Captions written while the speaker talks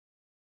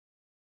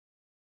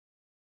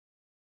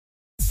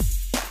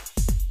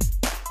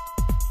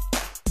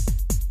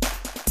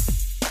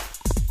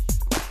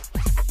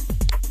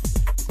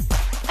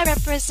I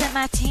represent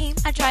my team.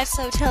 I drive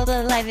slow till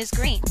the light is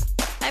green.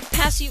 I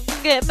pass you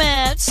and get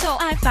mad, so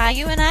I buy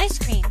you an ice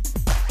cream.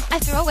 I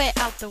throw it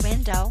out the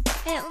window.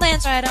 It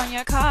lands right on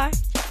your car.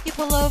 You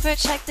pull over,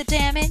 check the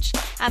damage.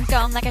 I'm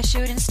gone like a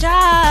shooting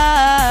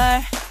star.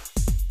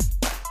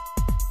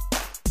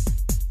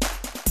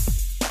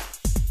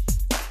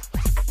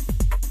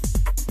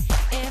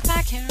 If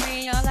I can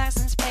read your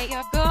license plate,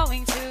 you're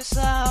going too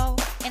slow.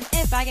 And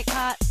if I get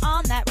caught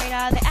on that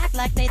radar, they act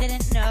like they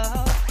didn't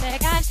know. The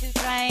guys who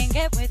try and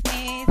get with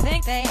me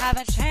think they have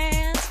a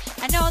chance.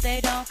 I know they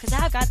don't, cause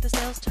I've got the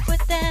skills to put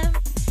them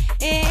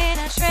in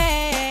a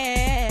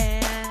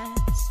trance.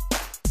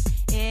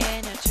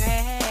 In a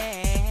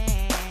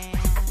trance.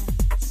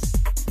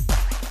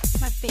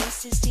 My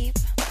bass is deep,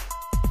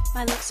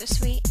 my looks are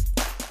sweet,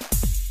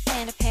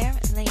 and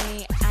apparently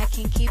I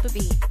can keep a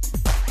beat.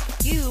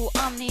 You,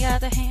 on the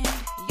other hand,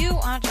 you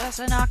are just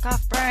a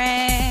knockoff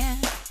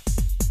brand.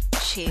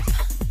 Cheap.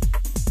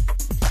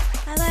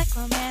 I like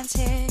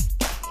romantic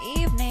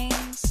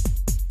evenings.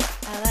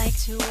 I like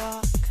to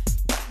walk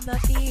the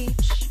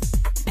beach.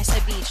 I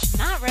said beach,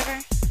 not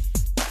river.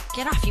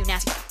 Get off, you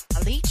nasty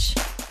leech.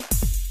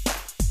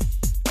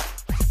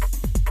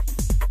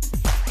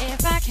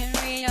 If I can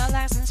read your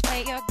license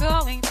plate, you're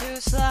going too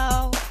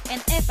slow.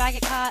 And if I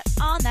get caught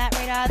on that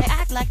radar, they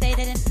act like they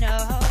didn't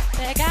know.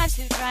 The guys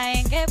who try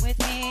and get with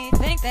me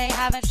think they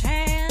have a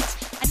chance.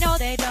 I know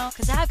they don't,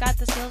 cause I've got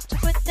the skills to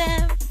put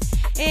them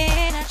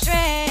in a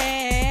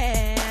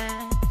trance.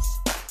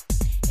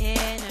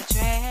 In a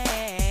trance.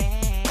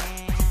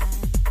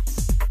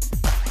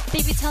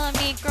 They be telling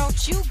me, girl,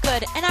 chew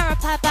good. And I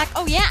reply back,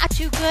 oh yeah, I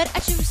chew good. I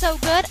chew so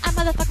good, I'm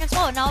motherfucking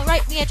swole. And I'll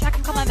write me a track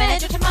and call my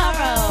manager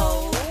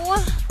tomorrow.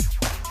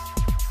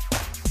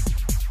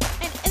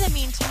 And in the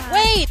meantime,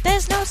 wait,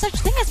 there's no such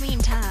thing as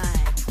meantime.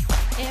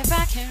 If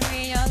I can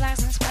read your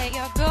license plate,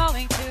 you're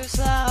going too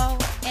slow.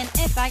 And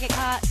if I get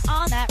caught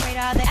on that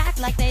radar, they act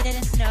like they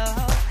didn't know.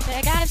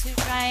 The guys who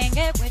try and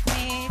get with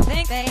me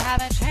think they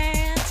have a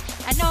chance.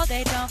 I know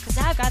they don't, cause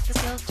I've got the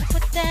skills to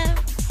put them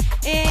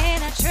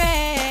in a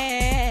trance.